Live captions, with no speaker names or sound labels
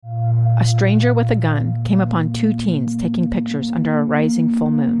a stranger with a gun came upon two teens taking pictures under a rising full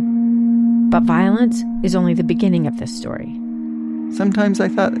moon. But violence is only the beginning of this story. Sometimes I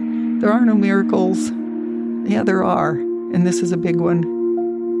thought, there are no miracles. Yeah, there are, and this is a big one.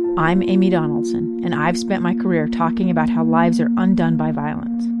 I'm Amy Donaldson, and I've spent my career talking about how lives are undone by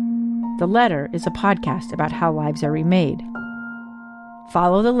violence. The Letter is a podcast about how lives are remade.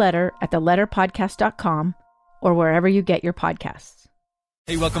 Follow The Letter at theletterpodcast.com or wherever you get your podcasts.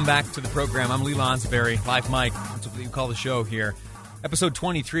 Hey, welcome back to the program. I'm Lee Lonsberry, Live Mike. That's what you call the show here. Episode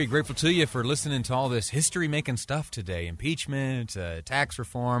 23. Grateful to you for listening to all this history-making stuff today. Impeachment, tax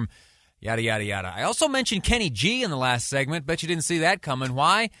reform, yada, yada, yada. I also mentioned Kenny G in the last segment. Bet you didn't see that coming.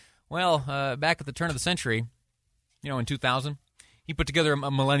 Why? Well, back at the turn of the century, in 2000, he put together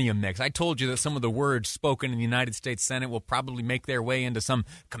a millennium mix. I told you that some of the words spoken in the United States Senate will probably make their way into some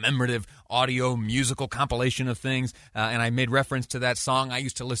commemorative audio musical compilation of things, and I made reference to that song I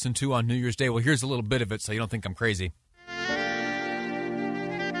used to listen to on New Year's Day. Well, here's a little bit of it so you don't think I'm crazy.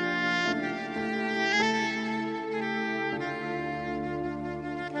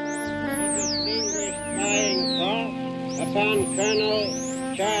 Upon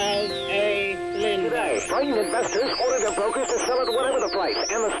Colonel Charles A. Lind. Today, frightened investors ordered their brokers to sell at whatever the price,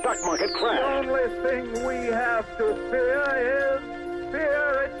 and the stock market crashed. The only thing we have to fear is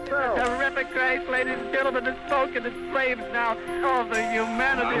fear itself. A terrific crash, ladies and gentlemen, the smoke and the flames now of the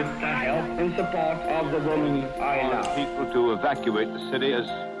humanity. To help in support of the woman I love. People to evacuate the city as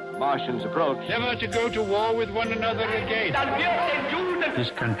Martians approach. Never to go to war with one another again.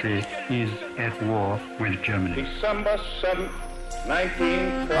 This country is at war with Germany. December 7th,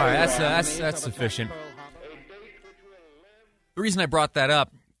 1941. All right, that's sufficient. The reason I brought that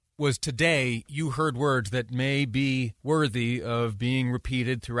up was today you heard words that may be worthy of being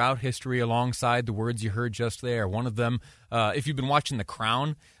repeated throughout history alongside the words you heard just there. One of them, if you've been watching The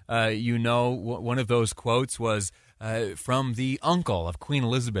Crown, one of those quotes was from the uncle of Queen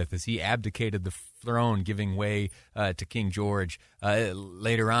Elizabeth as he abdicated the throne, giving way to King George.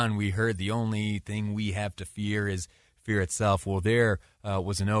 Later on, we heard the only thing we have to fear is fear itself. Well, there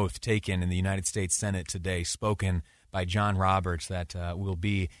was an oath taken in the United States Senate today, spoken by John Roberts, that will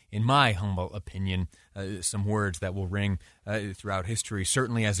be, in my humble opinion, some words that will ring throughout history,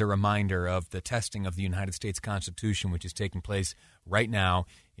 certainly as a reminder of the testing of the United States Constitution, which is taking place right now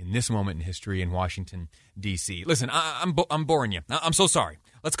in this moment in history in Washington, D.C. Listen, I'm boring you. I'm so sorry.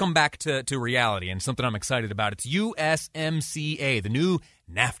 Let's come back to reality and something I'm excited about. It's USMCA, the new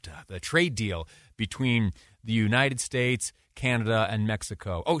NAFTA, the trade deal between the United States, Canada, and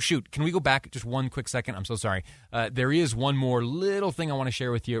Mexico. Oh, shoot. Can we go back just one quick second? I'm so sorry. There is one more little thing I want to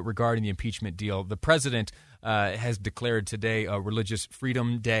share with you regarding the impeachment deal. The president has declared today a Religious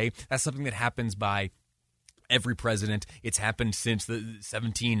Freedom Day. That's something that happens by every president. It's happened since the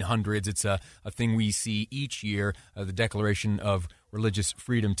 1700s. It's a thing we see each year, the Declaration of Religious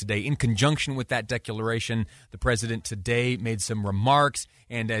Freedom today. In conjunction with that declaration, the president today made some remarks,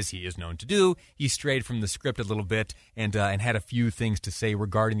 and as he is known to do, he strayed from the script a little bit and had a few things to say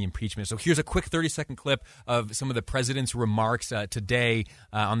regarding the impeachment. So here's a quick 30-second clip of some of the president's remarks today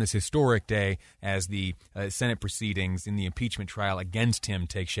on this historic day as the Senate proceedings in the impeachment trial against him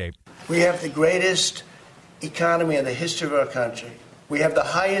take shape. We have the greatest economy in the history of our country. We have the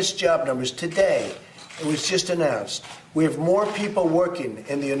highest job numbers today. It was just announced. We have more people working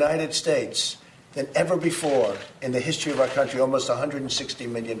in the United States than ever before in the history of our country, almost 160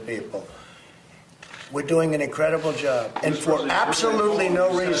 million people. We're doing an incredible job. And for absolutely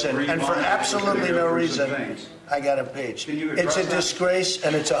no reason, I got impeached. It's a disgrace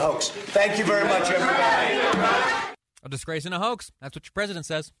and it's a hoax. Thank you very much, everybody. A disgrace and a hoax. That's what your president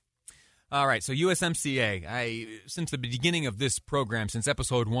says. All right, so USMCA. Since the beginning of this program, since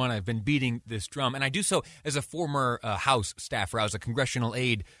episode 1, I've been beating this drum, and I do so as a former House staffer. I was a congressional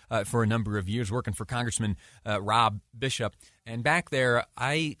aide for a number of years, working for Congressman Rob Bishop. And back there,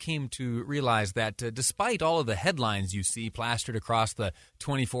 I came to realize that despite all of the headlines you see plastered across the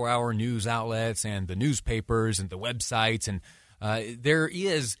 24-hour news outlets and the newspapers and the websites, and there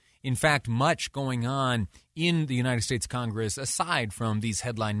is, in fact, much going on in the United States Congress aside from these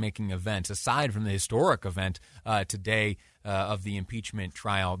headline-making events, aside from the historic event today of the impeachment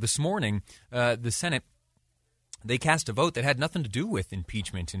trial. This morning, the Senate, they cast a vote that had nothing to do with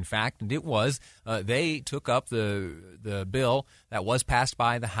impeachment, in fact, and it was they took up the bill that was passed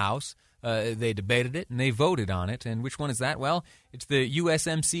by the House. They debated it, and they voted on it. And which one is that? Well, it's the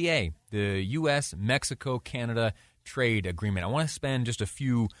USMCA, the U.S.-Mexico-Canada trade agreement. I want to spend just a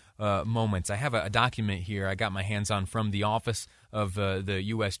few moments. I have a document here I got my hands on from the Office of the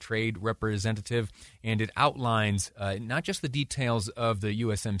U.S. Trade Representative, and it outlines not just the details of the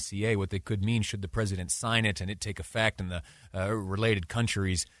USMCA, what they could mean should the president sign it and it take effect and the related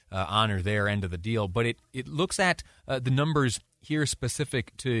countries honor their end of the deal, but it looks at the numbers here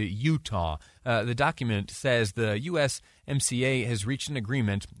specific to Utah. The document says the USMCA has reached an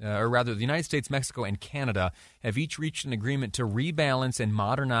agreement, or rather the United States, Mexico, and Canada have each reached an agreement to rebalance and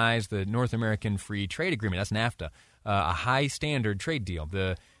modernize the North American Free Trade Agreement. That's NAFTA, a high-standard trade deal.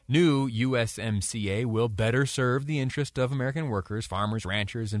 The new USMCA will better serve the interest of American workers, farmers,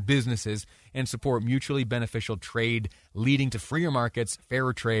 ranchers, and businesses and support mutually beneficial trade leading to freer markets,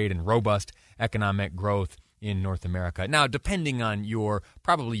 fairer trade, and robust economic growth in North America. Now, depending on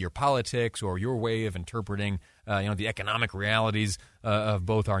probably your politics or your way of interpreting the economic realities of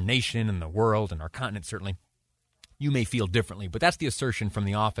both our nation and the world and our continent, certainly, you may feel differently. But that's the assertion from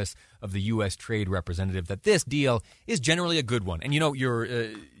the Office of the U.S. Trade Representative that this deal is generally a good one. And, your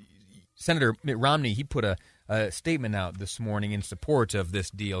Senator Mitt Romney, he put a statement out this morning in support of this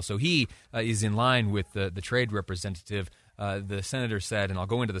deal. So he is in line with the trade representative. The senator said, and I'll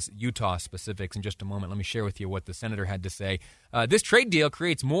go into the Utah specifics in just a moment. Let me share with you what the senator had to say. This trade deal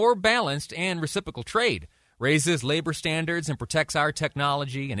creates more balanced and reciprocal trade, raises labor standards, and protects our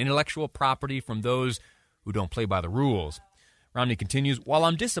technology and intellectual property from those who don't play by the rules. Romney continues, while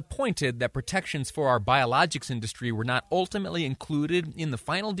I'm disappointed that protections for our biologics industry were not ultimately included in the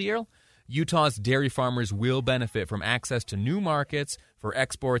final deal, Utah's dairy farmers will benefit from access to new markets for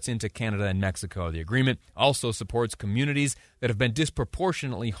exports into Canada and Mexico. The agreement also supports communities that have been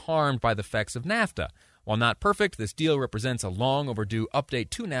disproportionately harmed by the effects of NAFTA. While not perfect, this deal represents a long overdue update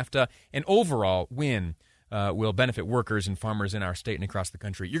to NAFTA. An overall win will benefit workers and farmers in our state and across the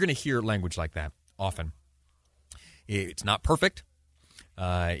country. You're going to hear language like that often. It's not perfect.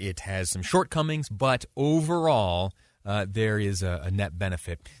 It has some shortcomings, but overall, there is a net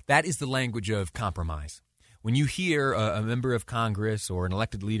benefit. That is the language of compromise. When you hear a member of Congress or an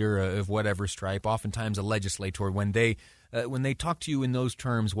elected leader of whatever stripe, oftentimes a legislator, when they talk to you in those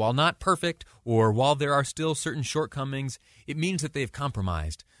terms, while not perfect or while there are still certain shortcomings, it means that they've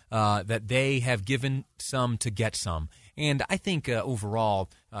compromised, that they have given some to get some. And I think overall,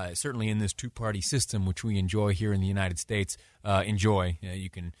 certainly in this two-party system, which we enjoy here in the United States, you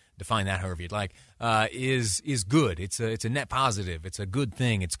can define that however you'd like, is good. It's a net positive. It's a good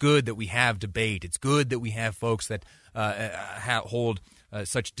thing. It's good that we have debate. It's good that we have folks that hold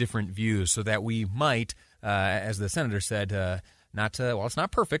such different views so that we might, as the senator said, while it's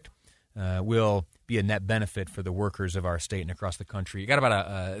not perfect, will be a net benefit for the workers of our state and across the country. You got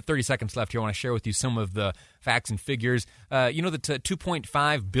about 30 seconds left here. I want to share with you some of the facts and figures. That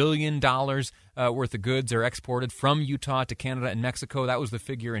 $2.5 billion worth of goods are exported from Utah to Canada and Mexico. That was the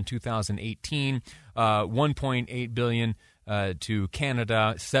figure in 2018. $1.8 billion to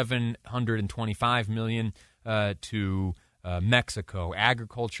Canada, $725 million to Mexico.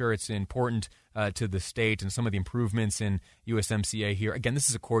 Agriculture, it's important to the state, and some of the improvements in USMCA here. Again, this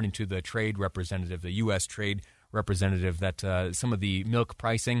is according to the trade representative, the U.S. trade representative, that some of the milk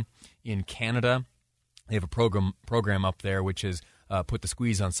pricing in Canada, they have a program up there which has put the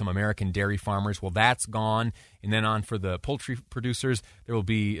squeeze on some American dairy farmers. Well, that's gone. And then on for the poultry producers, there will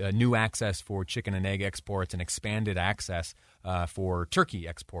be new access for chicken and egg exports and expanded access for turkey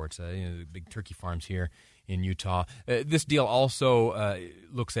exports, big turkey farms here in Utah. This deal also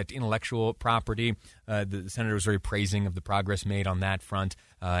looks at intellectual property. The senator was very praising of the progress made on that front,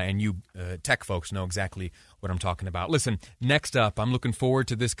 and you tech folks know exactly what I'm talking about. Listen, next up, I'm looking forward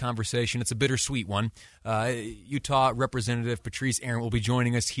to this conversation. It's a bittersweet one. Utah Representative Patrice Arent will be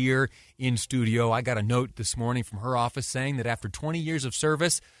joining us here in studio. I got a note this morning from her office saying that after 20 years of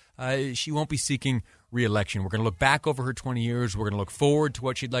service, she won't be seeking re-election. We're going to look back over her 20 years. We're going to look forward to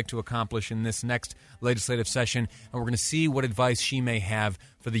what she'd like to accomplish in this next legislative session, and we're going to see what advice she may have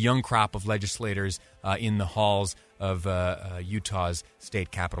for the young crop of legislators in the halls of Utah's state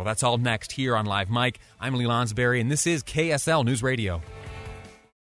capitol. That's all next here on Live Mike. I'm Lee Lonsberry, and this is KSL News Radio.